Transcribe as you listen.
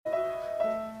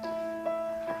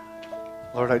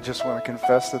Lord, I just want to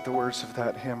confess that the words of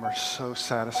that hymn are so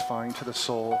satisfying to the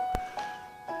soul.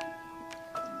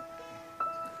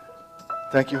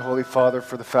 Thank you, Holy Father,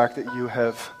 for the fact that you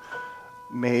have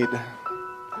made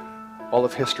all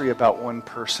of history about one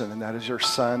person, and that is your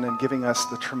Son, and giving us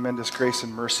the tremendous grace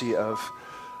and mercy of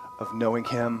knowing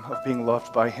him, of being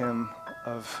loved by him,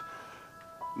 of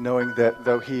knowing that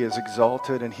though he is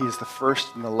exalted and he is the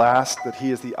first and the last, that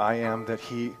he is the I am, that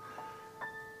he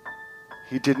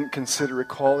didn't consider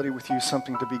equality with you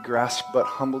something to be grasped, but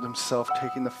humbled himself,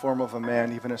 taking the form of a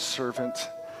man, even a servant,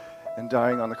 and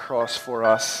dying on the cross for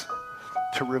us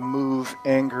to remove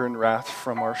anger and wrath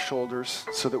from our shoulders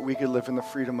so that we could live in the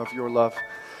freedom of your love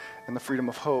and the freedom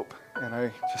of hope. And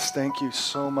I just thank you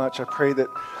so much. I pray that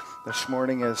this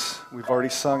morning, as we've already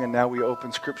sung and now we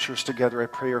open scriptures together, I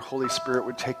pray your Holy Spirit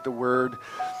would take the word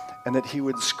and that he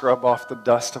would scrub off the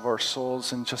dust of our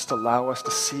souls and just allow us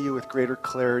to see you with greater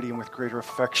clarity and with greater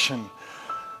affection.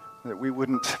 That we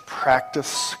wouldn't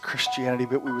practice Christianity,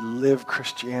 but we would live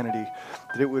Christianity.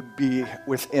 That it would be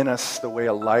within us the way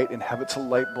a light inhabits a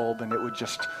light bulb and it would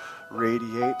just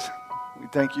radiate. We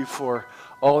thank you for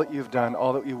all that you've done,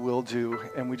 all that you will do,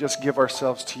 and we just give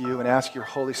ourselves to you and ask your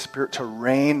Holy Spirit to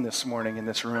reign this morning in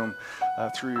this room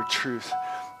through your truth.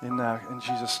 In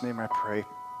Jesus' name I pray.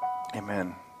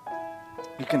 Amen.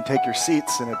 You can take your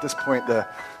seats, and at this point the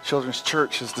Children's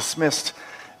Church is dismissed.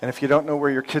 And if you don't know where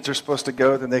your kids are supposed to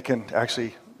go, then they can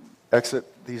actually exit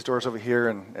these doors over here,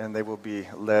 and they will be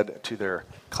led to their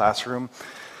classroom.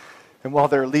 And while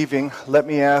they're leaving, let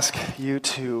me ask you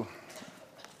to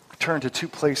turn to two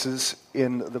places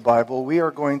in the Bible.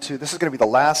 This is going to be the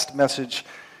last message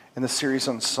in the series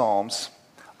on Psalms,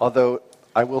 although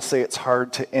I will say it's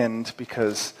hard to end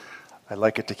because I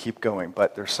like it to keep going,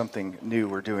 but there's something new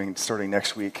we're doing starting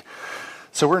next week.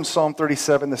 So we're in Psalm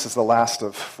 37. This is the last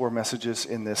of 4 messages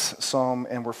in this psalm,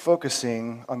 and we're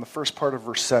focusing on the first part of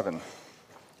verse 7.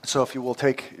 So if you will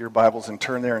take your Bibles and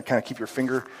turn there and kind of keep your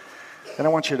finger, and I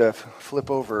want you to flip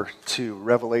over to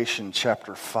Revelation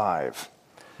chapter 5.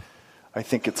 I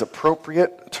think it's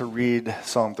appropriate to read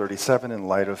Psalm 37 in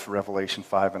light of Revelation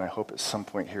 5, and I hope at some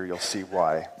point here you'll see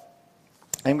why.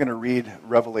 I'm going to read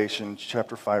Revelation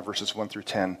chapter 5, verses 1 through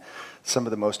 10, some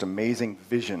of the most amazing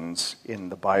visions in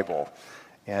the Bible.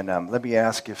 And let me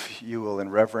ask if you will, in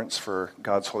reverence for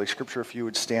God's Holy Scripture, if you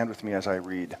would stand with me as I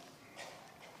read.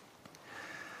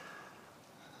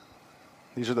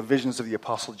 These are the visions of the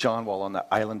Apostle John while on the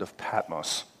island of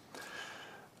Patmos.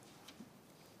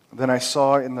 Then I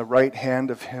saw in the right hand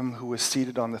of him who was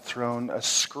seated on the throne a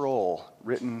scroll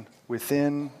written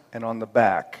within and on the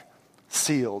back,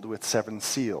 sealed with 7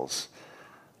 seals.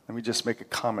 Let me just make a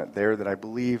comment there that I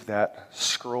believe that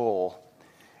scroll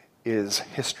is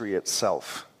history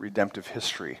itself, redemptive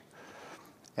history,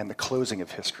 and the closing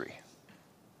of history.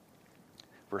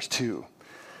 Verse 2,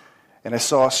 and I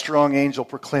saw a strong angel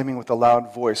proclaiming with a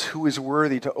loud voice, "Who is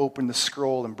worthy to open the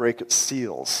scroll and break its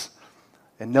seals?"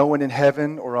 And no one in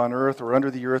heaven or on earth or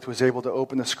under the earth was able to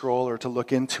open the scroll or to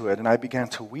look into it. And I began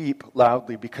to weep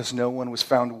loudly because no one was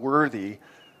found worthy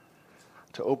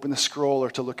to open the scroll or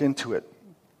to look into it.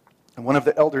 And one of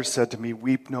the elders said to me,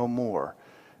 "Weep no more.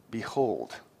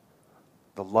 Behold,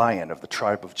 the Lion of the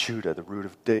tribe of Judah, the root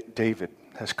of David,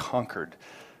 has conquered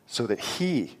so that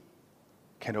he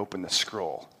can open the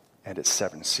scroll and its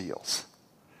 7 seals."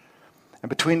 And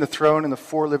between the throne and the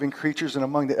 4 living creatures and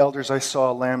among the elders I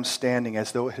saw a lamb standing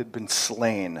as though it had been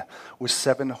slain, with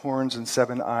 7 horns and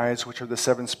 7 eyes, which are the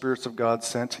 7 spirits of God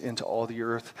sent into all the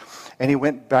earth. And he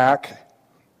went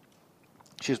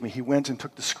and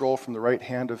took the scroll from the right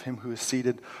hand of him who is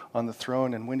seated on the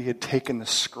throne. And when he had taken the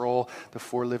scroll, the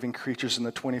 4 living creatures and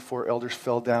the 24 elders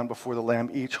fell down before the Lamb,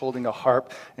 each holding a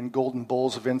harp and golden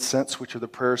bowls of incense, which are the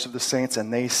prayers of the saints,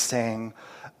 and they sang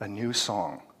a new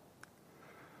song.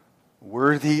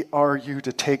 "Worthy are you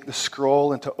to take the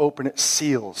scroll and to open its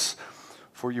seals,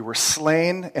 for you were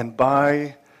slain, and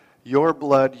by your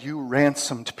blood you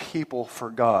ransomed people for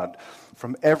God,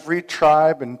 from every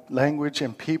tribe and language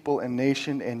and people and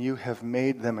nation, and you have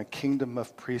made them a kingdom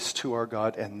of priests to our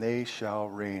God, and they shall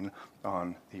reign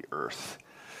on the earth."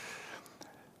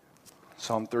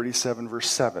 Psalm 37, verse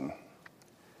 7.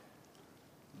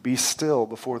 "Be still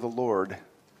before the Lord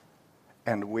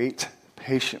and wait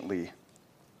patiently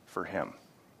for him."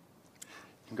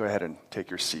 You can go ahead and take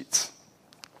your seats.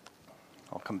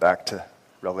 I'll come back to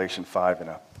Revelation 5 in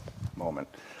a moment.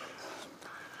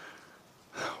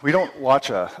 We don't watch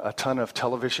a ton of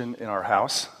television in our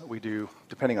house. We do,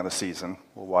 depending on the season,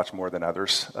 we'll watch more than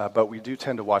others. But we do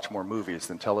tend to watch more movies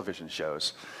than television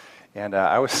shows. And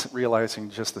I was realizing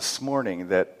just this morning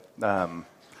that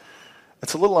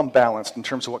it's a little unbalanced in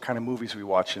terms of what kind of movies we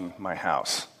watch in my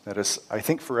house. That is, I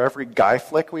think for every guy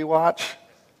flick we watch,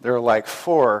 there are like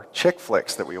 4 chick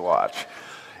flicks that we watch.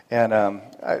 And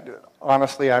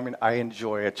honestly, I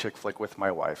enjoy a chick flick with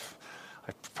my wife.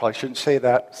 I probably shouldn't say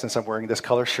that since I'm wearing this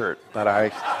color shirt, but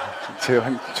I do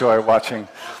enjoy watching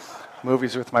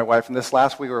movies with my wife. And this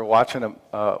last week we were watching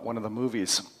one of the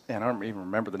movies, and I don't even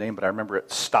remember the name, but I remember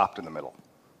it stopped in the middle.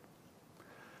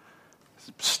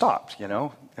 It stopped, you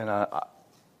know? And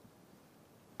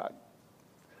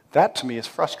that to me is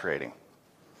frustrating.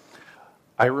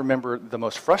 I remember the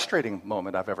most frustrating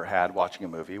moment I've ever had watching a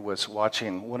movie was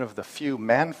watching one of the few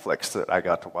man flicks that I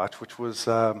got to watch, which was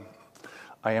I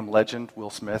Am Legend, Will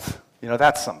Smith. You know,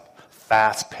 that's some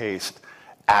fast-paced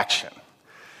action.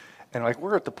 And like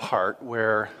we're at the part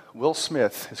where Will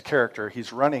Smith, his character,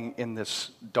 he's running in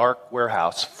this dark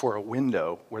warehouse for a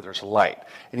window where there's light.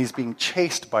 And he's being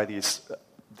chased by these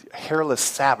hairless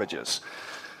savages.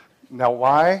 Now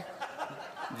why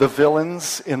the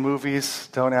villains in movies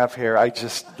don't have hair,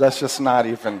 let's just not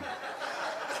even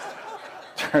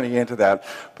turning into that.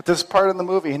 But this part in the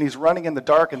movie, and he's running in the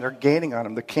dark, and they're gaining on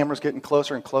him. The camera's getting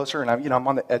closer and closer, and I'm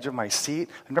on the edge of my seat.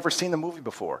 I've never seen the movie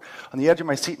before. On the edge of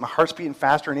my seat, my heart's beating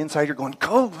faster, and inside you're going,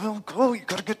 go, Will, go, you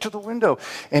got to get to the window.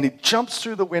 And he jumps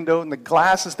through the window, and the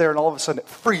glass is there, and all of a sudden it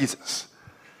freezes.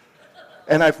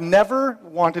 And I've never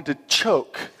wanted to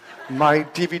choke my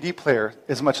DVD player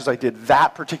as much as I did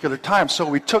that particular time. So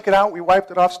we took it out, we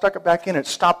wiped it off, stuck it back in, and it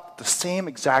stopped at the same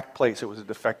exact place. It was a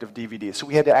defective DVD. So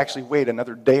we had to actually wait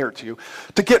another day or two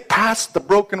to get past the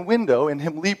broken window and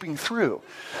him leaping through.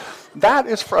 That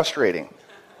is frustrating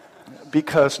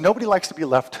because nobody likes to be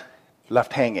left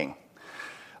hanging.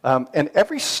 And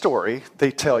every story,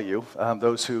 they tell you,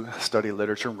 those who study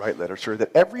literature and write literature,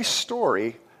 that every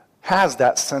story has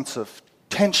that sense of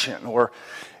tension, or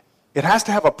it has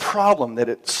to have a problem that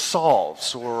it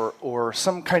solves, or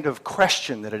some kind of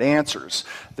question that it answers.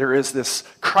 There is this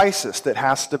crisis that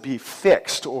has to be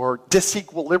fixed, or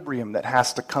disequilibrium that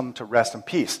has to come to rest and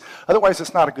peace. Otherwise,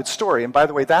 it's not a good story. And by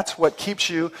the way, that's what keeps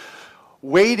you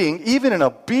waiting, even in a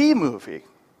B movie,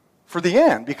 for the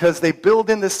end, because they build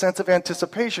in this sense of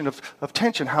anticipation, of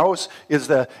tension. Is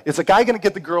the guy going to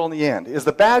get the girl in the end? Is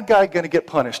the bad guy going to get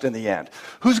punished in the end?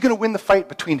 Who's going to win the fight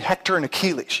between Hector and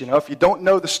Achilles? You know, if you don't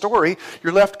know the story,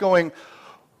 you're left going,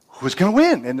 who's going to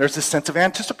win? And there's this sense of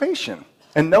anticipation.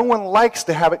 And no one likes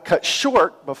to have it cut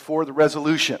short before the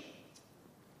resolution.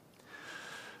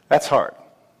 That's hard.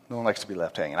 No one likes to be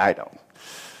left hanging. I don't.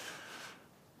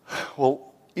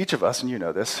 Well, each of us, and you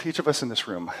know this, each of us in this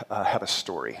room have a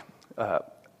story.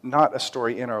 Not a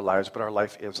story in our lives, but our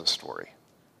life is a story.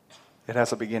 It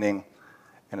has a beginning,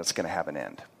 and it's going to have an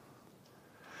end.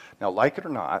 Now, like it or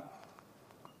not,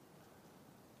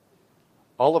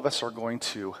 all of us are going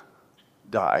to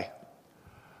die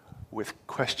with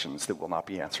questions that will not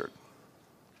be answered.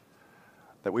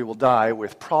 That we will die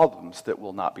with problems that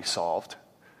will not be solved,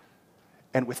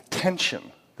 and with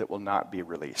tension that will not be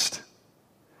released.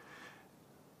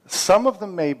 Some of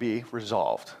them may be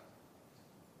resolved,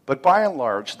 but by and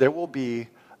large, there will be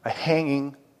a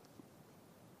hanging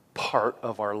part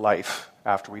of our life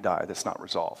after we die that's not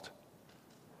resolved.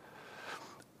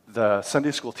 The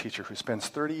Sunday school teacher who spends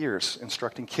 30 years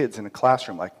instructing kids in a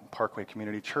classroom like Parkway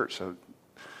Community Church, so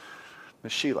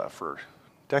Ms. Sheila for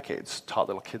decades taught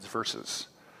little kids verses,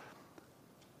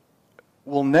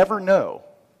 will never know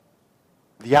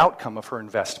the outcome of her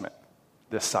investment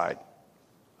this side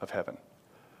of heaven.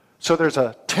 So there's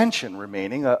a tension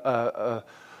remaining, a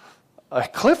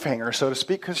cliffhanger, so to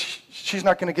speak, because she's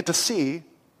not going to get to see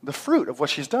the fruit of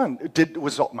what she's done.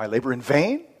 Was my labor in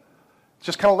vain? It's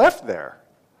just kind of left there.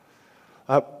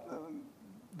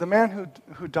 The man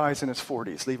who dies in his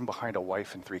 40s, leaving behind a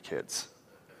wife and 3 kids.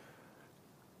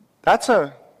 That's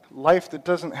a life that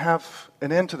doesn't have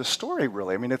an end to the story,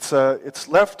 really. I mean, it's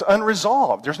left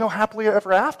unresolved. There's no happily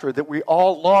ever after that we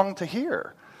all long to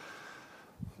hear.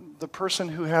 The person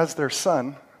who has their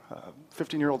son,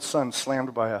 15-year-old son,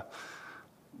 slammed by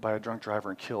a drunk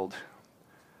driver and killed,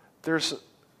 there's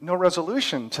no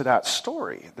resolution to that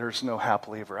story. There's no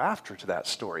happily ever after to that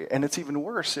story. And it's even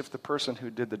worse if the person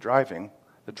who did the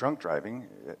drunk driving,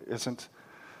 isn't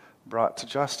brought to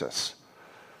justice.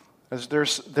 As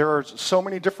there are so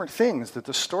many different things that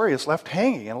the story is left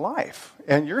hanging in life.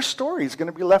 And your story is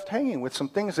going to be left hanging with some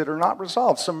things that are not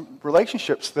resolved, some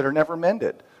relationships that are never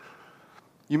mended.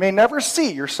 You may never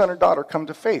see your son or daughter come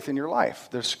to faith in your life.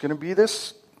 There's going to be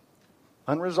this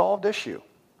unresolved issue.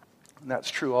 And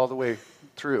that's true all the way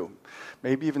through.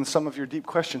 Maybe even some of your deep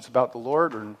questions about the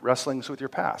Lord or wrestlings with your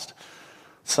past.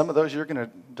 Some of those you're going to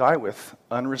die with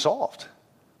unresolved.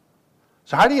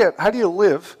 So how do you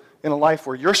live in a life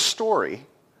where your story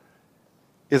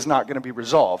is not going to be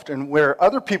resolved and where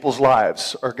other people's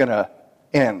lives are going to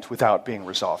end without being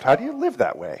resolved? How do you live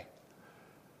that way?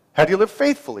 How do you live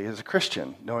faithfully as a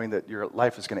Christian, knowing that your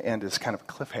life is going to end as kind of a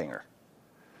cliffhanger?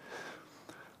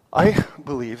 I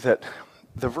believe that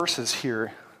the verses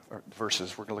here,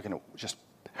 we're looking at just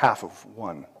half of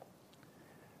one,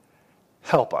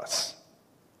 help us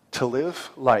to live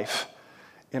life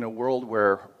in a world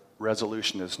where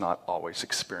resolution is not always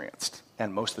experienced,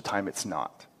 and most of the time it's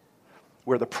not,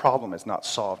 where the problem is not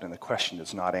solved and the question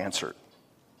is not answered.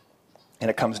 And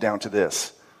it comes down to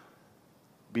this: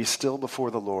 be still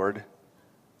before the Lord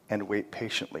and wait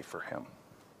patiently for him.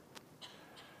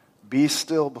 Be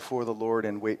still before the Lord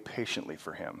and wait patiently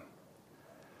for him.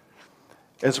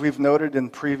 As we've noted in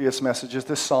previous messages,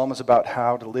 this psalm is about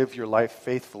how to live your life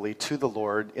faithfully to the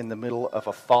Lord in the middle of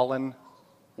a fallen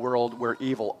world where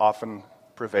evil often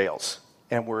prevails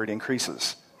and where it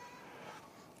increases.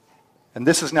 And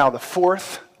this is now the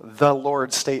fourth "the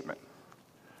Lord" statement.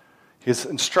 He's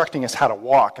instructing us how to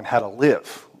walk and how to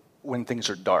live when things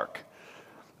are dark.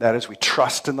 That is, we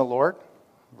trust in the Lord,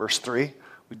 verse 3.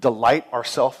 We delight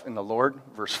ourselves in the Lord,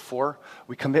 verse 4.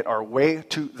 We commit our way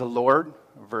to the Lord,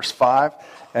 verse 5.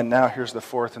 And now here's the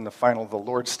fourth and the final "the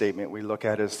Lord" statement we look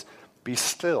at is be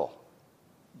still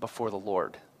before the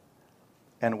Lord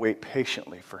and wait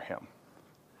patiently for him.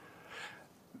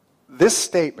 This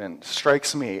statement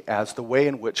strikes me as the way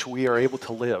in which we are able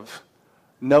to live,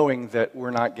 knowing that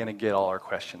we're not going to get all our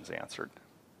questions answered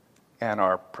and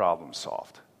our problems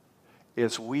solved,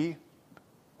 is we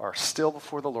are still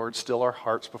before the Lord, still our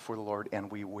hearts before the Lord,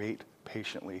 and we wait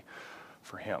patiently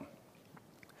for him.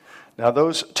 Now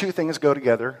those two things go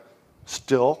together,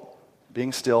 still,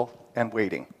 being still, and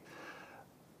waiting.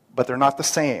 But they're not the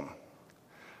same.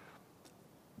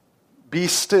 Be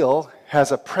still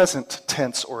has a present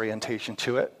tense orientation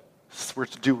to it. This we're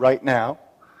to do right now.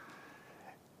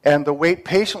 And the wait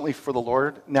patiently for the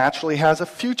Lord naturally has a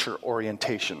future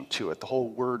orientation to it. The whole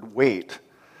word wait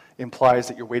implies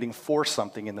that you're waiting for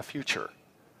something in the future.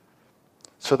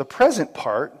 So the present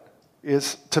part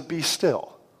is to be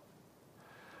still.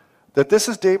 That this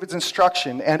is David's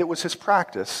instruction, and it was his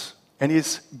practice, and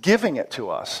he's giving it to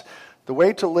us. The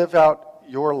way to live out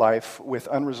your life with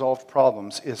unresolved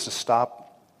problems is to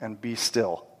stop and be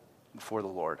still before the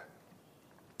Lord.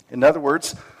 In other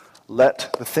words,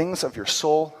 let the things of your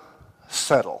soul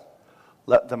settle.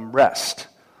 Let them rest.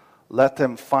 Let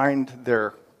them find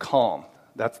their calm.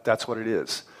 That's what it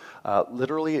is.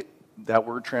 Literally, that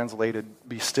word translated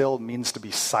 "be still" means to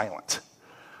be silent.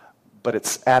 But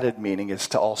its added meaning is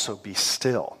to also be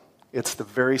still. It's the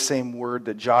very same word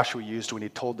that Joshua used when he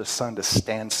told the sun to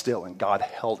stand still, and God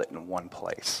held it in one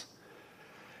place.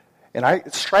 And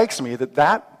it strikes me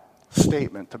that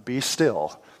statement, to be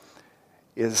still,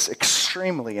 is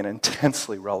extremely and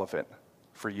intensely relevant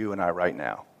for you and I right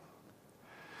now.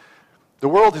 The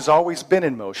world has always been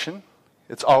in motion.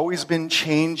 It's always been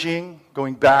changing,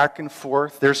 going back and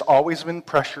forth. There's always been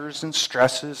pressures and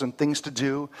stresses and things to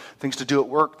do at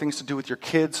work, things to do with your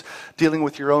kids, dealing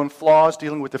with your own flaws,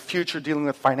 dealing with the future, dealing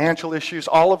with financial issues,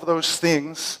 all of those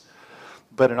things.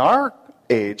 But in our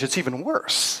age, it's even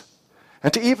worse.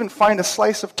 And to even find a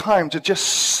slice of time to just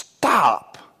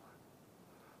stop,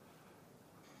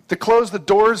 to close the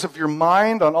doors of your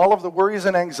mind on all of the worries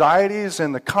and anxieties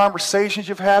and the conversations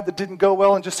you've had that didn't go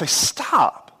well and just say,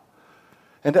 stop.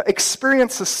 And to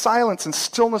experience the silence and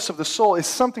stillness of the soul is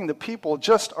something that people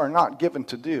just are not given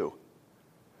to do.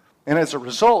 And as a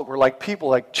result, we're like people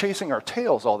like chasing our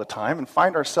tails all the time and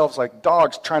find ourselves like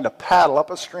dogs trying to paddle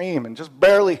up a stream and just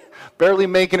barely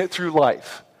making it through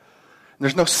life. And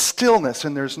there's no stillness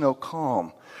and there's no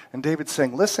calm. And David's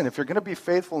saying, listen, if you're going to be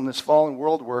faithful in this fallen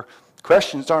world where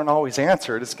questions aren't always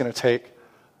answered, it's going to take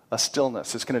a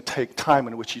stillness. It's going to take time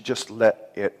in which you just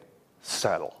let it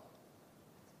settle.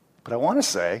 But I want to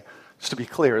say, just to be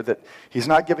clear, that he's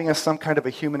not giving us some kind of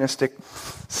a humanistic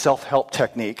self-help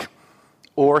technique,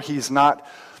 or he's not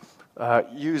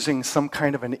using some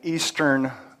kind of an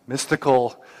Eastern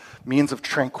mystical means of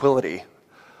tranquility.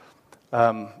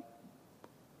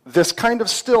 This kind of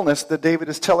stillness that David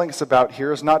is telling us about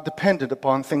here is not dependent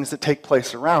upon things that take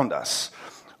place around us,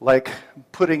 like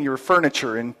putting your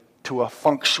furniture into a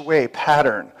feng shui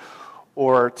pattern,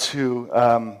 or to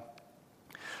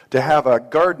have a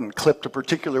garden clipped a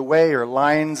particular way, or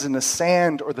lines in the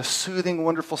sand, or the soothing,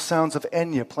 wonderful sounds of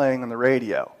Enya playing on the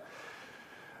radio.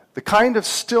 The kind of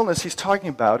stillness he's talking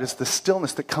about is the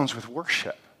stillness that comes with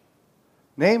worship.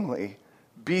 Namely,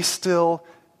 be still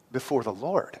before the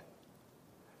Lord.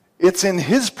 It's in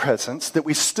his presence that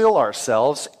we still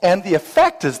ourselves, and the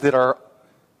effect is that our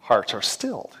hearts are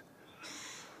stilled.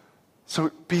 So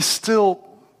be still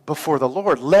before the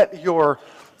Lord. Let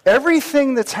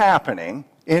everything that's happening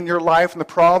in your life and the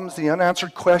problems, the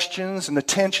unanswered questions and the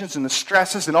tensions and the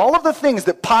stresses and all of the things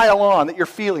that pile on that you're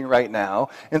feeling right now,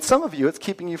 and some of you, it's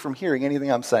keeping you from hearing anything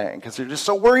I'm saying because you're just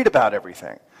so worried about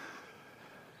everything,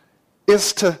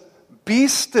 is to be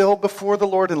still before the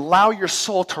Lord and allow your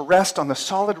soul to rest on the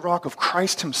solid rock of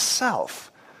Christ himself,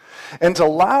 and to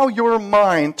allow your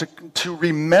mind to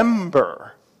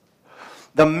remember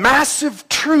the massive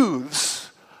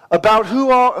truths about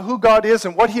who God is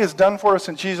and what he has done for us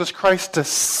in Jesus Christ, to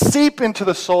seep into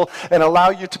the soul and allow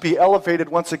you to be elevated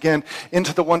once again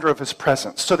into the wonder of his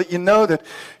presence, so that you know that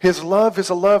his love is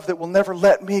a love that will never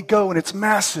let me go and it's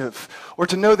massive, or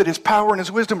to know that his power and his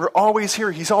wisdom are always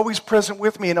here. He's always present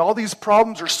with me and all these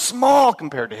problems are small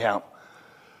compared to him.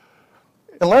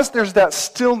 Unless there's that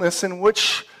stillness in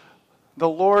which the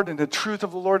Lord and the truth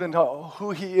of the Lord and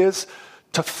who he is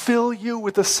to fill you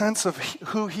with a sense of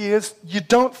who he is, you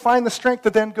don't find the strength to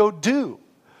then go do.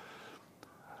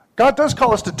 God does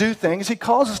call us to do things. He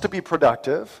calls us to be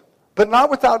productive, but not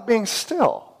without being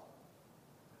still.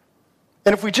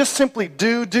 And if we just simply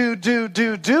do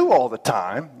all the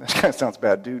time, this kind of sounds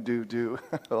bad, do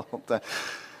all the time.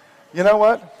 You know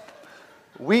what?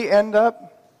 We end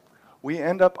up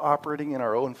operating in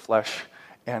our own flesh,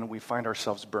 and we find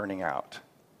ourselves burning out.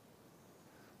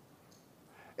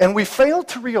 And we fail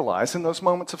to realize in those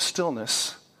moments of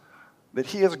stillness that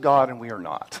he is God and we are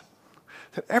not.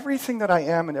 That everything that I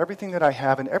am and everything that I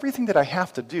have and everything that I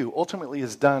have to do ultimately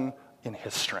is done in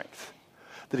his strength.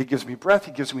 That he gives me breath,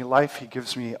 he gives me life, he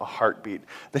gives me a heartbeat.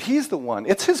 That he's the one.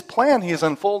 It's his plan he is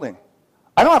unfolding.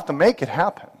 I don't have to make it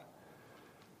happen.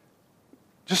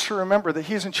 Just to remember that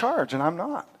he's in charge and I'm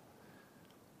not.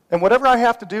 And whatever I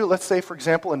have to do, let's say, for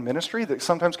example, in ministry, that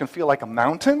sometimes can feel like a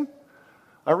mountain,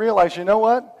 I realize, you know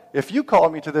what? If you call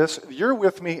me to this, you're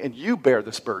with me and you bear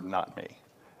this burden, not me.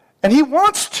 And he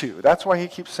wants to. That's why he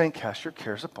keeps saying, cast your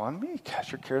cares upon me.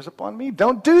 Cast your cares upon me.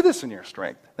 Don't do this in your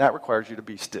strength. That requires you to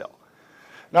be still.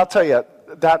 And I'll tell you,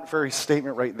 that very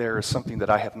statement right there is something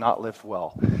that I have not lived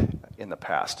well in the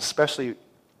past, especially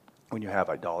when you have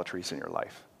idolatries in your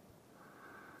life.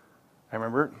 I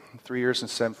remember 4 years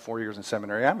in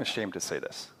seminary. I'm ashamed to say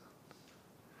this.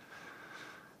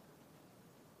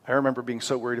 I remember being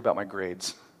so worried about my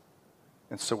grades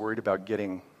and so worried about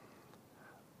getting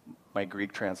my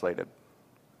Greek translated,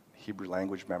 Hebrew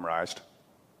language memorized,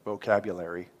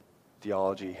 vocabulary,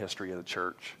 theology, history of the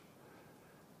church,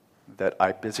 that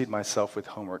I busied myself with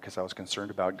homework because I was concerned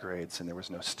about grades and there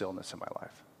was no stillness in my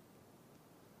life.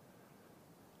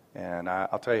 And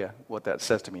I'll tell you what that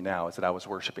says to me now is that I was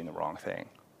worshiping the wrong thing.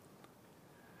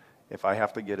 If I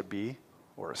have to get a B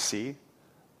or a C,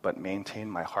 but maintain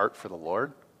my heart for the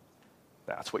Lord,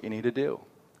 that's what you need to do.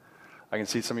 I can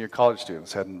see some of your college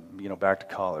students heading, back to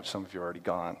college. Some of you are already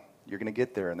gone. You're going to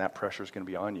get there, and that pressure is going to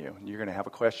be on you. And you're going to have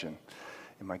a question.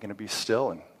 Am I going to be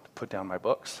still and put down my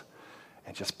books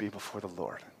and just be before the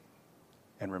Lord?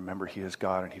 And remember, he is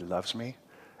God, and he loves me.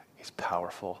 He's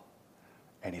powerful,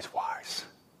 and he's wise.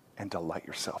 And delight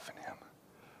yourself in him.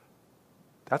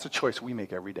 That's a choice we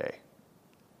make every day.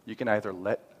 You can either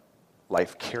let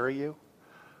life carry you,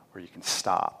 or you can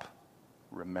stop,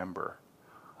 remember,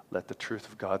 let the truth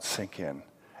of God sink in,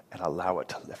 and allow it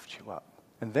to lift you up.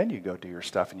 And then you go do your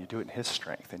stuff, and you do it in his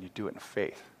strength, and you do it in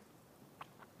faith.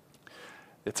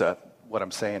 What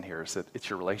I'm saying here is that it's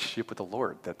your relationship with the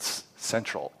Lord that's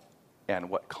central and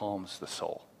what calms the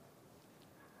soul.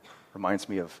 Reminds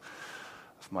me of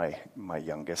my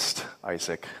youngest,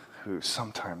 Isaac, who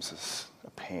sometimes is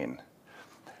a pain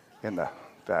in the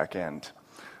back end.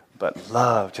 But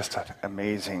love, just an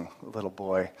amazing little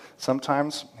boy.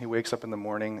 Sometimes he wakes up in the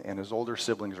morning and his older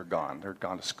siblings are gone. They're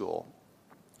gone to school.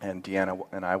 And Deanna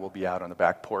and I will be out on the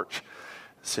back porch,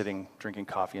 sitting, drinking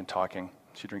coffee and talking.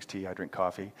 She drinks tea, I drink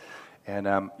coffee.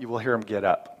 And you will hear him get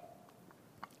up.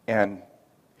 And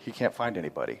he can't find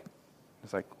anybody.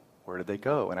 He's like, where did they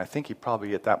go? And I think he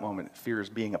probably at that moment fears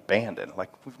being abandoned. Like,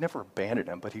 we've never abandoned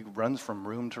him, but he runs from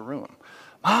room to room.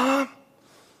 Mom,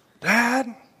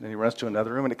 Dad. Then he runs to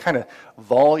another room, and it kind of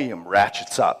volume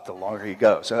ratchets up the longer he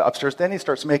goes. So upstairs, then he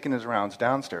starts making his rounds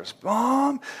downstairs.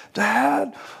 Mom,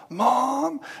 Dad,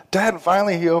 Mom, Dad. And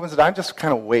finally he opens it. I'm just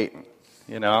kind of waiting,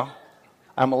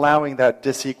 I'm allowing that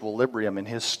disequilibrium in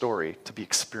his story to be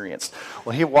experienced.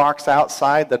 Well, he walks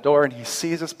outside the door, and he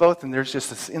sees us both, and there's just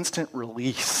this instant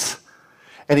release.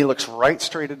 And he looks right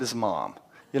straight at his mom.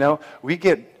 We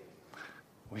get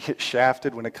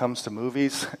shafted when it comes to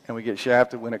movies, and we get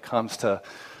shafted when it comes to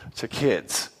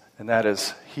kids. And that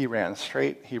is, he runs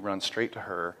straight to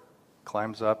her,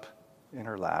 climbs up in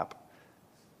her lap,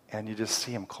 and you just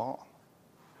see him calm.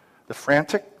 the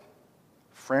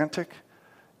frantic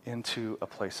into a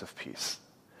place of peace.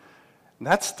 And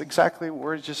that's exactly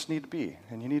where you just need to be.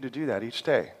 And you need to do that each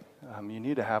day. You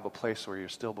need to have a place where you're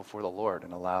still before the Lord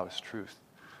and allow His truth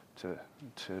to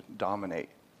dominate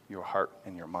your heart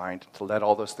and your mind, to let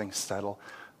all those things settle,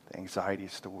 the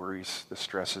anxieties, the worries, the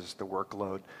stresses, the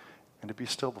workload, and to be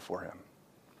still before Him.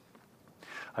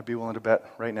 I'd be willing to bet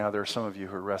right now there are some of you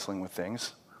who are wrestling with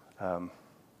things,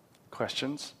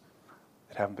 questions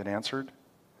that haven't been answered,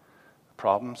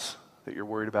 problems that you're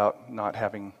worried about not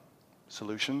having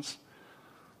solutions,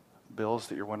 bills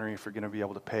that you're wondering if you're going to be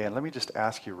able to pay. And let me just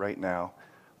ask you right now,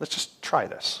 let's just try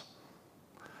this.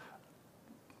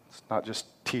 Let's not just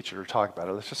teach it or talk about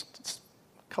it. It's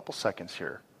a couple seconds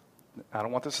here. I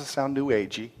don't want this to sound new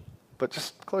agey, but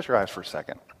just close your eyes for a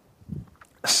second.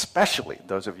 Especially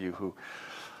those of you who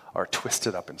are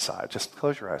twisted up inside. Just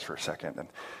close your eyes for a second. And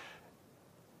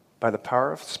by the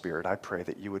power of the Spirit, I pray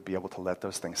that you would be able to let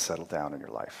those things settle down in your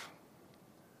life.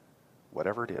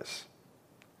 Whatever it is.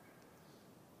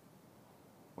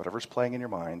 Whatever's playing in your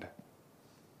mind.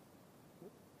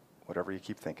 Whatever you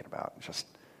keep thinking about. Just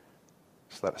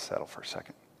let it settle for a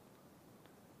second.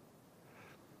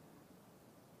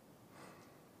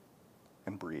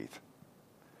 And breathe.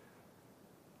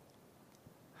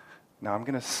 Now I'm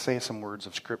going to say some words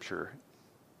of Scripture,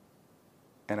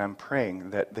 and I'm praying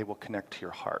that they will connect to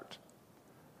your heart.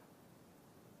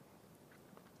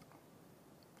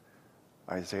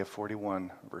 Isaiah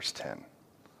 41, verse 10.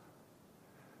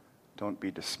 Don't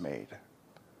be dismayed,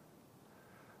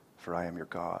 for I am your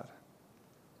God.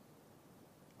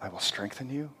 I will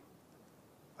strengthen you,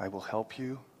 I will help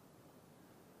you,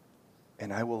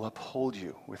 and I will uphold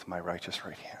you with my righteous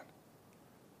right hand.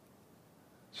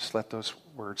 Just let those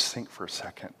words sink for a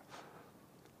second.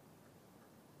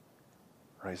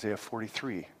 Or Isaiah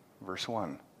 43, verse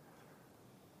 1.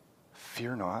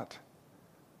 Fear not,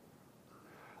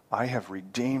 I have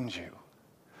redeemed you.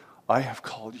 I have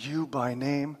called you by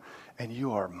name, and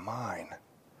you are mine.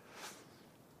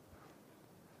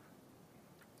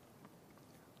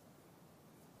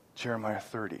 Jeremiah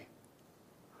 30.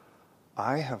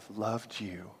 I have loved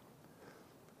you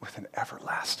with an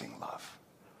everlasting love.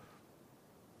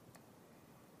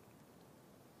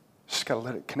 Just got to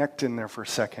let it connect in there for a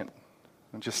second.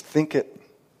 And just let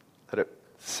it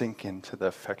sink into the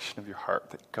affection of your heart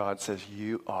that God says,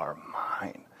 you are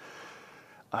mine.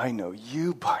 I know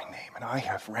you by name, and I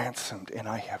have ransomed, and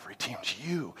I have redeemed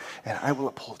you, and I will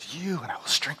uphold you, and I will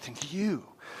strengthen you.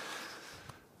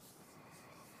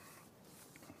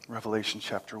 Revelation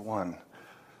chapter 1.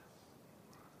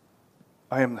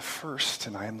 I am the first,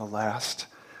 and I am the last.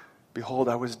 Behold,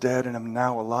 I was dead, and am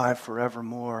now alive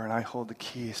forevermore, and I hold the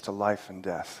keys to life and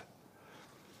death.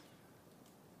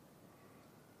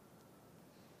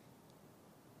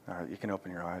 All right, you can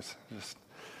open your eyes.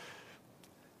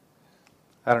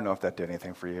 I don't know if that did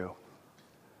anything for you,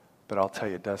 but I'll tell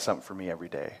you, it does something for me every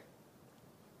day.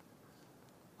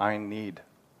 I need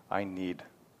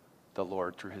the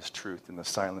Lord through His truth in the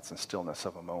silence and stillness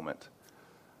of a moment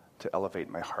to elevate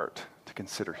my heart, to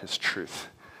consider His truth,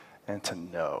 and to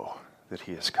know that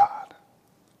He is God.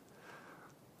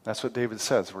 That's what David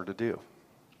says we're to do.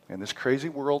 In this crazy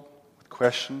world with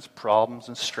questions, problems,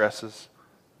 and stresses,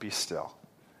 be still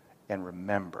and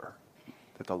remember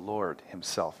that the Lord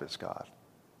Himself is God.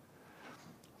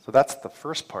 So that's the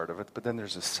first part of it, but then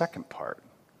there's a second part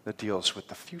that deals with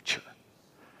the future.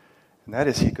 And that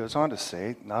is, he goes on to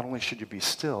say, not only should you be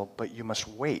still, but you must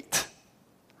wait.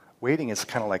 Waiting is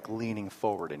kind of like leaning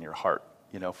forward in your heart,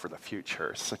 for the future.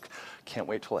 It's like, can't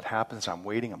wait till it happens. I'm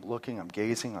waiting, I'm looking, I'm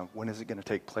gazing on when is it going to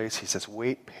take place. He says,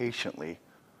 wait patiently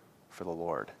for the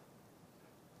Lord.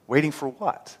 Waiting for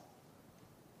what?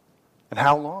 And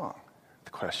how long?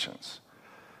 The questions.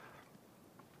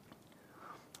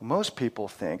 Most people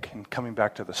think, and coming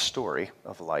back to the story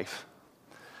of life,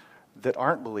 that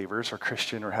aren't believers or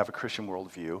Christian or have a Christian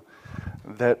worldview,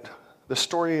 that the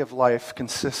story of life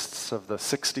consists of the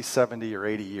 60, 70, or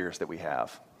 80 years that we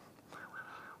have.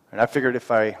 And I figured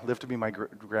if I lived to be my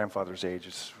grandfather's age,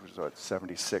 which was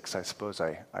 76, I suppose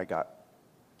I got,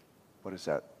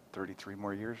 33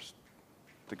 more years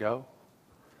to go?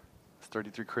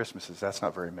 33 Christmases, that's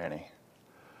not very many.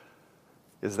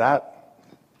 Is that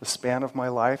the span of my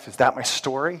life? Is that my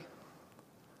story?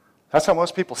 That's how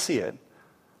most people see it.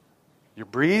 You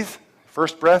breathe,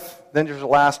 first breath, then there's the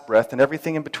last breath, and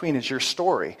everything in between is your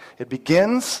story. It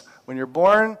begins when you're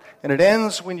born, and it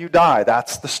ends when you die.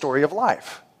 That's the story of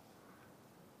life.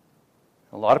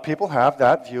 A lot of people have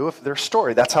that view of their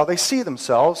story. That's how they see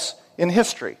themselves in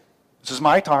history. This is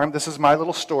my time, this is my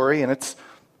little story, and it's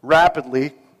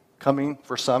rapidly coming,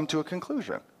 for some, to a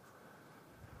conclusion.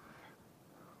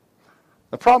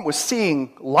 The problem with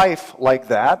seeing life like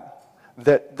that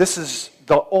this is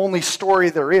the only story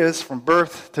there is from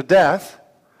birth to death,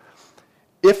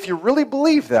 if you really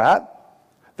believe that,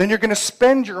 then you're going to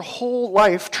spend your whole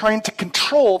life trying to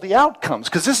control the outcomes,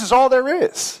 because this is all there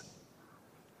is.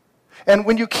 And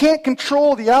when you can't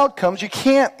control the outcomes, you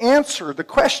can't answer the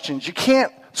questions, you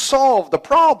can't solve the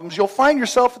problems, you'll find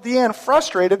yourself at the end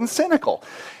frustrated and cynical.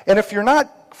 And if you're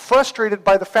not frustrated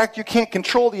by the fact you can't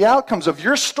control the outcomes of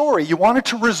your story, you want it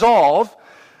to resolve,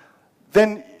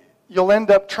 then you'll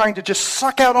end up trying to just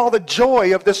suck out all the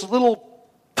joy of this little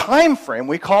time frame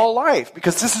we call life,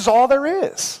 because this is all there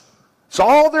is. It's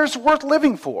all there's worth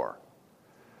living for.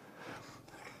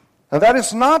 Now, that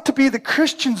is not to be the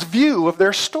Christian's view of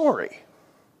their story.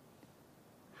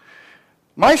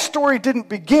 My story didn't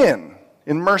begin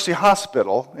in Mercy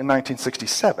Hospital in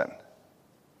 1967.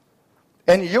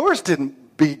 And yours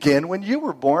didn't begin when you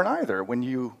were born either,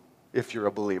 if you're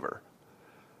a believer.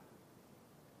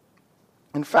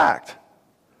 In fact,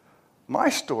 my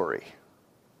story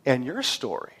and your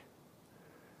story,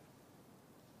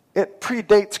 it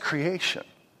predates creation.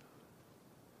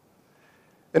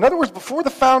 In other words, before the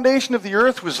foundation of the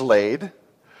earth was laid,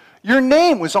 your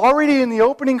name was already in the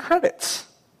opening credits.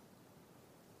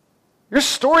 Your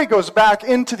story goes back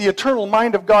into the eternal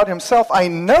mind of God himself. I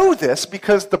know this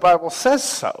because the Bible says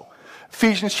so.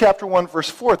 Ephesians chapter 1, verse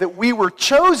 4, that we were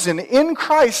chosen in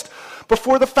Christ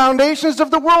before the foundations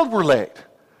of the world were laid.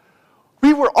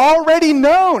 We were already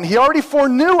known. He already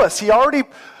foreknew us. He already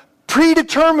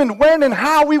predetermined when and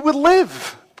how we would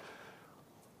live,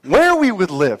 where we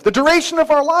would live, the duration of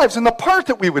our lives, and the part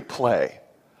that we would play.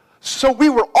 So we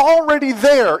were already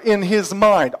there in his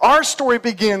mind. Our story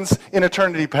begins in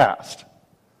eternity past.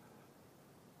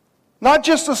 Not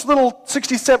just this little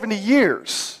 60, 70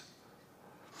 years,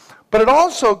 but it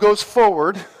also goes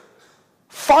forward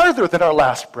farther than our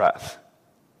last breath.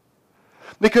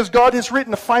 Because God has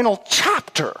written a final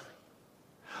chapter.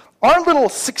 Our little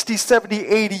 60, 70,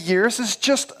 80 years is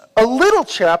just a little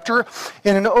chapter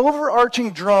in an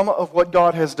overarching drama of what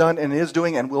God has done and is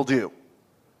doing and will do.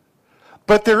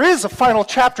 But there is a final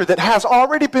chapter that has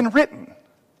already been written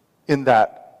in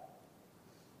that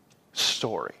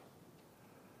story.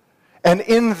 And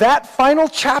in that final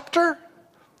chapter,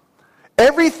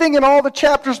 everything in all the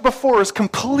chapters before is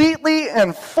completely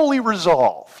and fully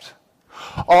resolved.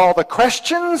 All the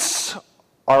questions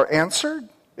are answered,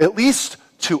 at least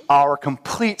to our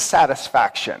complete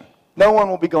satisfaction. No one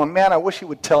will be going, man, I wish he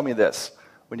would tell me this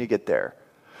when you get there.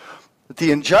 That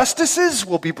the injustices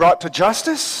will be brought to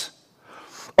justice.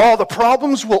 All the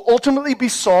problems will ultimately be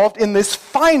solved in this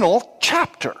final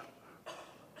chapter.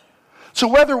 So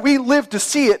whether we live to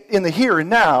see it in the here and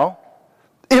now,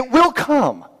 it will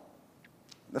come.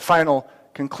 The final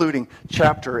concluding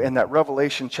chapter in that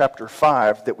Revelation chapter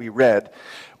 5 that we read,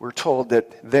 we're told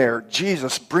that there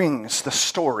Jesus brings the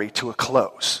story to a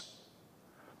close.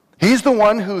 He's the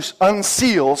one who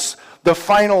unseals the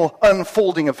final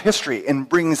unfolding of history and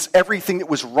brings everything that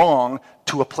was wrong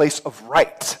to a place of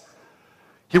right.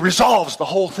 He resolves the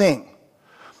whole thing.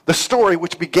 The story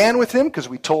which began with him, because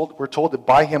we're told that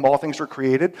by him all things were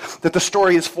created, that the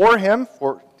story is for him,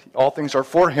 for all things are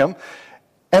for him,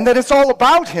 and that it's all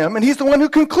about him, and he's the one who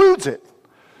concludes it.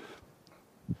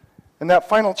 In that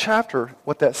final chapter,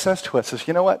 what that says to us is,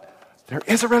 you know what? There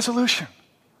is a resolution.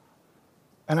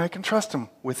 And I can trust him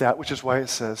with that, which is why it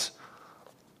says,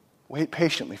 wait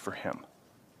patiently for him.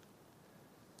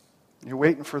 You're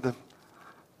waiting for the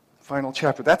final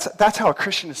chapter. That's how a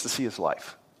Christian is to see his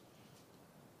life.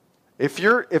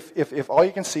 If all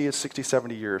you can see is 60,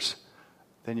 70 years,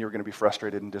 then you're going to be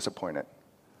frustrated and disappointed.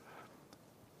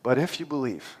 But if you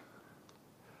believe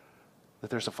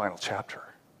that there's a final chapter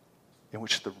in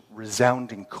which the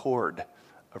resounding chord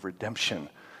of redemption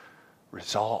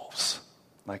resolves,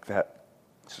 like that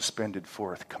suspended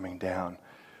fourth coming down,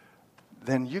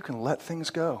 then you can let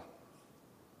things go.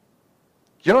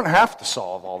 You don't have to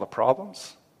solve all the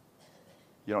problems.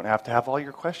 You don't have to have all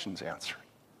your questions answered,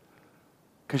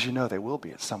 because you know they will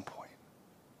be at some point.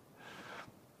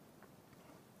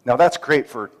 Now that's great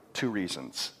for two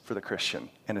reasons for the Christian,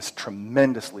 and it's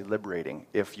tremendously liberating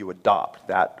if you adopt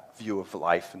that view of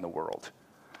life in the world.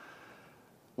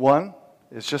 One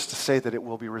is just to say that it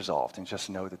will be resolved, and just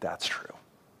know that that's true.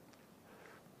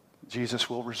 Jesus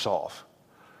will resolve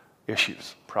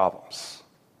issues, problems.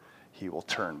 He will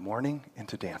turn mourning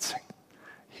into dancing.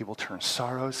 He will turn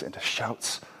sorrows into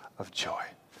shouts of joy.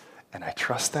 And I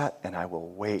trust that, and I will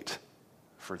wait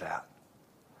for that.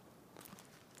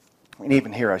 And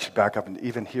even here, I should back up, and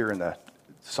even here in the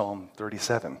Psalm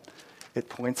 37, it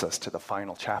points us to the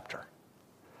final chapter.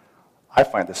 I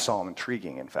find this psalm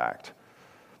intriguing, in fact.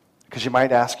 Because you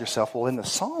might ask yourself, well, in the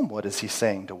psalm, what is he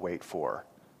saying to wait for?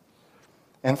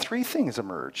 And three things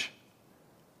emerge.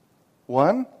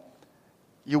 One,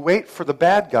 you wait for the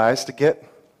bad guys to get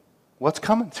what's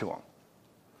coming to them.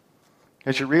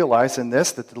 As you realize in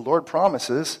this that the Lord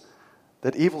promises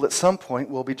that evil at some point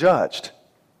will be judged.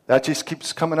 That just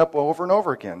keeps coming up over and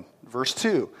over again. Verse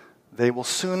 2, they will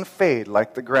soon fade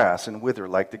like the grass and wither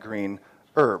like the green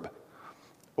herb.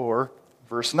 Or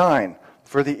verse 9,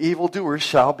 for the evildoers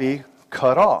shall be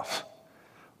cut off.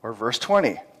 Or verse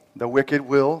 20, the wicked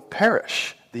will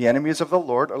perish. The enemies of the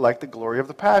Lord are like the glory of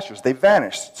the pastures. They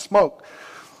vanish, smoke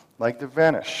like they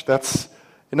vanish. That's,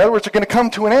 in other words, they're going to come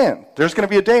to an end. There's going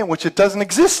to be a day in which it doesn't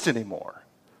exist anymore.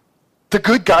 The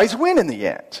good guys win in the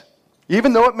end,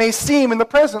 even though it may seem in the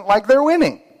present like they're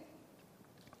winning.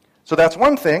 So that's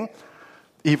one thing.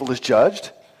 Evil is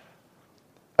judged.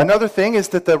 Another thing is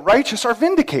that the righteous are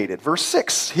vindicated. Verse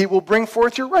 6, he will bring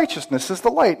forth your righteousness as the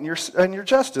light and your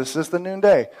justice as the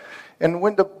noonday. And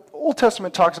when the Old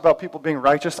Testament talks about people being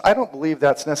righteous, I don't believe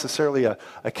that's necessarily a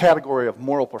category of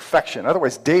moral perfection.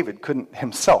 Otherwise, David couldn't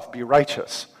himself be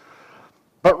righteous.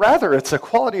 But rather, it's a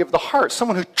quality of the heart,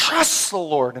 someone who trusts the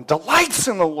Lord and delights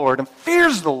in the Lord and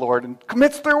fears the Lord and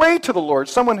commits their way to the Lord,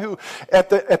 someone who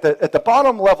at the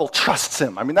bottom level trusts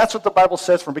him. I mean, that's what the Bible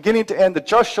says from beginning to end, the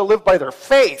just shall live by their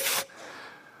faith.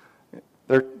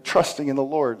 They're trusting in the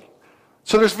Lord.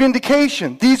 So there's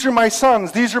vindication. These are my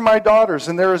sons, these are my daughters,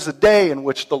 and there is a day in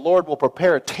which the Lord will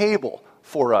prepare a table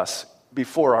for us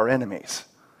before our enemies.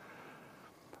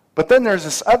 But then there's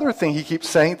this other thing he keeps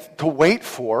saying to wait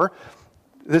for.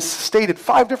 This is stated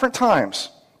 5 different times.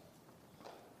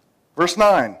 Verse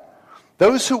 9,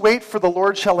 those who wait for the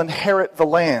Lord shall inherit the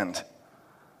land.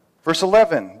 Verse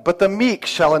 11, but the meek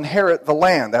shall inherit the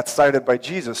land. That's cited by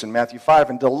Jesus in Matthew 5,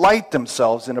 and delight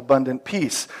themselves in abundant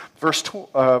peace. Verse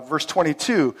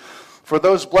 22, for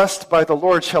those blessed by the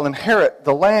Lord shall inherit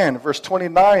the land. Verse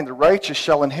 29, the righteous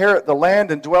shall inherit the land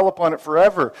and dwell upon it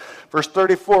forever. Verse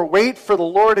 34, wait for the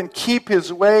Lord and keep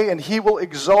his way, and he will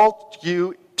exalt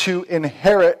you to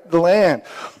inherit the land.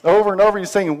 Over and over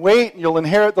he's saying, wait and you'll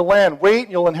inherit the land. Wait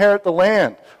and you'll inherit the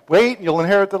land. Wait and you'll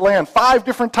inherit the land. 5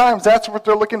 different times that's what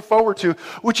they're looking forward to,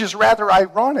 which is rather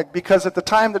ironic because at the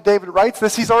time that David writes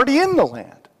this, he's already in the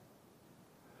land.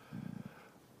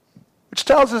 Which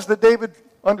tells us that David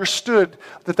understood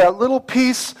that little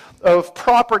piece of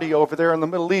property over there in the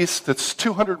Middle East that's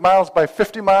 200 miles by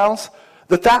 50 miles,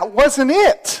 that wasn't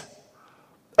it.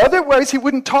 Otherwise he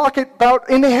wouldn't talk about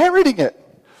inheriting it.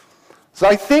 So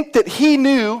I think that he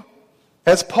knew,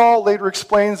 as Paul later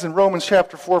explains in Romans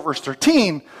chapter 4, verse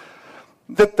 13,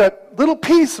 that little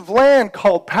piece of land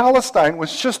called Palestine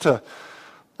was just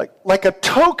like a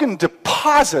token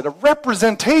deposit, a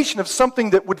representation of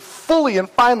something that would fully and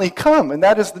finally come, and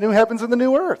that is the new heavens and the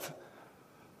new earth.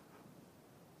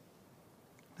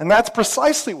 And that's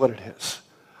precisely what it is.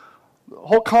 The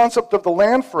whole concept of the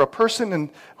land for a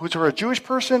person who's a Jewish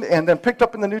person and then picked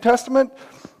up in the New Testament,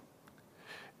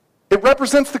 it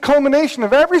represents the culmination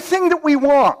of everything that we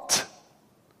want.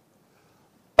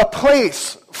 A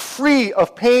place free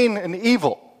of pain and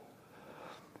evil.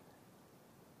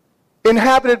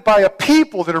 Inhabited by a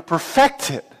people that are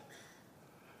perfected.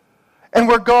 And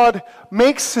where God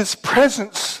makes his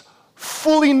presence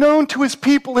fully known to his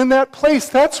people in that place.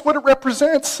 That's what it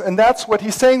represents. And that's what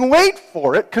he's saying, wait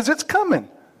for it, because it's coming.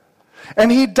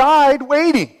 And he died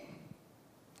waiting.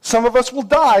 Some of us will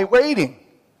die waiting.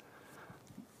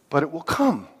 But it will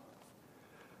come.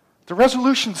 The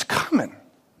resolution's coming.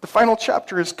 The final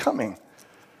chapter is coming.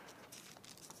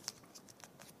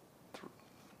 The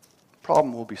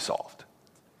problem will be solved.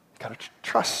 You've got to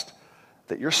trust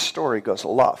that your story goes a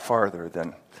lot farther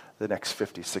than the next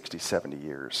 50, 60, 70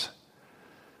 years.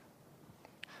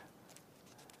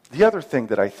 The other thing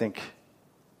that I think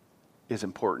is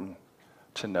important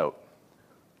to note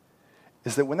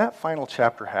is that when that final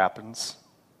chapter happens,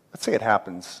 let's say it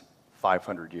happens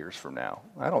 500 years from now.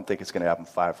 I don't think it's going to happen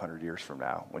 500 years from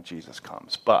now when Jesus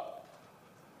comes. But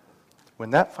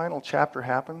when that final chapter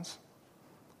happens,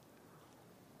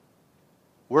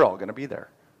 we're all going to be there.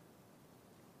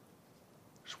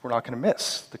 So we're not going to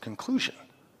miss the conclusion.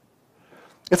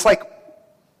 It's like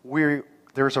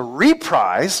there's a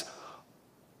reprise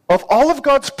of all of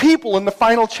God's people in the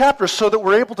final chapter so that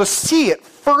we're able to see it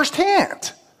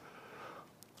firsthand.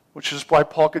 Which is why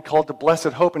Paul could call it the blessed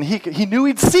hope, and he knew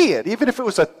he'd see it. Even if it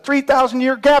was a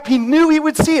 3,000-year gap, he knew he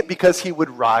would see it because he would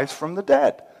rise from the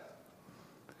dead.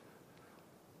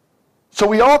 So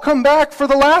we all come back for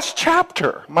the last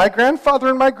chapter. My grandfather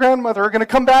and my grandmother are going to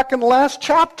come back in the last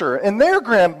chapter, and their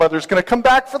grandmother's going to come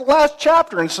back for the last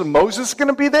chapter. And so Moses is going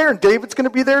to be there, and David's going to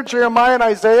be there, Jeremiah and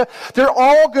Isaiah. They're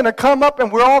all going to come up,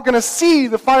 and we're all going to see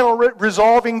the final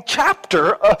resolving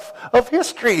chapter of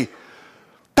history.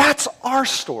 That's our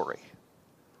story.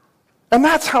 And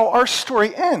that's how our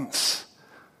story ends.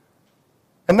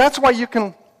 And that's why you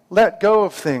can let go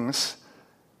of things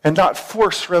and not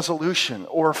force resolution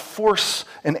or force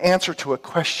an answer to a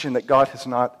question that God has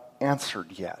not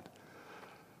answered yet.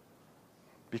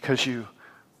 Because you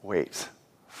wait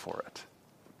for it.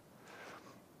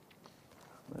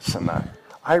 Listen,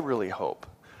 I really hope,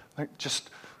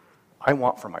 I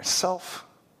want for myself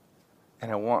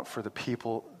and I want for the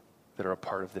people that are a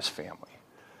part of this family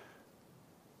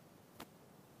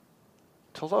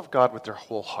to love God with their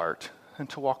whole heart and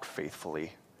to walk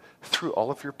faithfully through all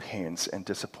of your pains and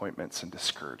disappointments and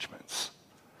discouragements.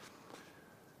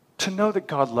 To know that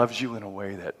God loves you in a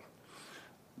way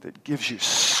that gives you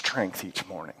strength each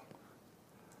morning.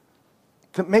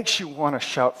 That makes you want to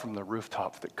shout from the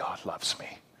rooftop that God loves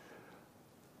me.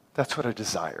 That's what I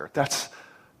desire. That's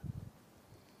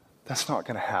not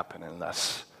going to happen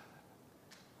unless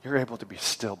you're able to be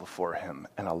still before Him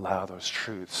and allow those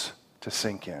truths to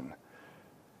sink in.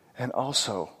 And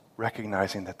also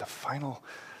recognizing that the final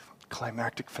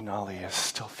climactic finale is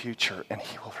still future, and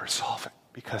He will resolve it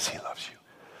because He loves you.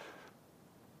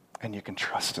 And you can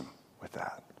trust Him with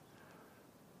that.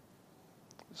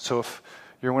 So if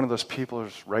you're one of those people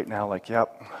who's right now like,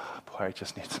 yep, boy, I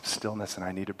just need some stillness, and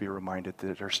I need to be reminded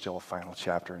that there's still a final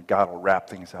chapter, and God will wrap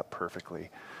things up perfectly.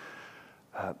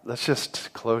 Let's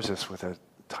just close this with a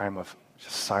time of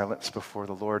just silence before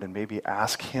the Lord, and maybe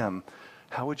ask Him,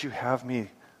 how would you have me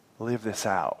live this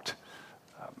out?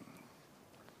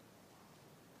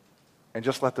 And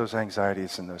just let those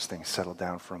anxieties and those things settle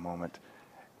down for a moment.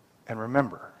 And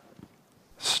remember,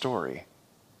 the story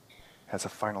has a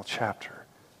final chapter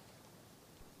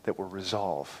that will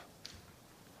resolve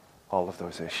all of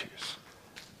those issues.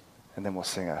 And then we'll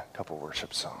sing a couple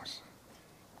worship songs.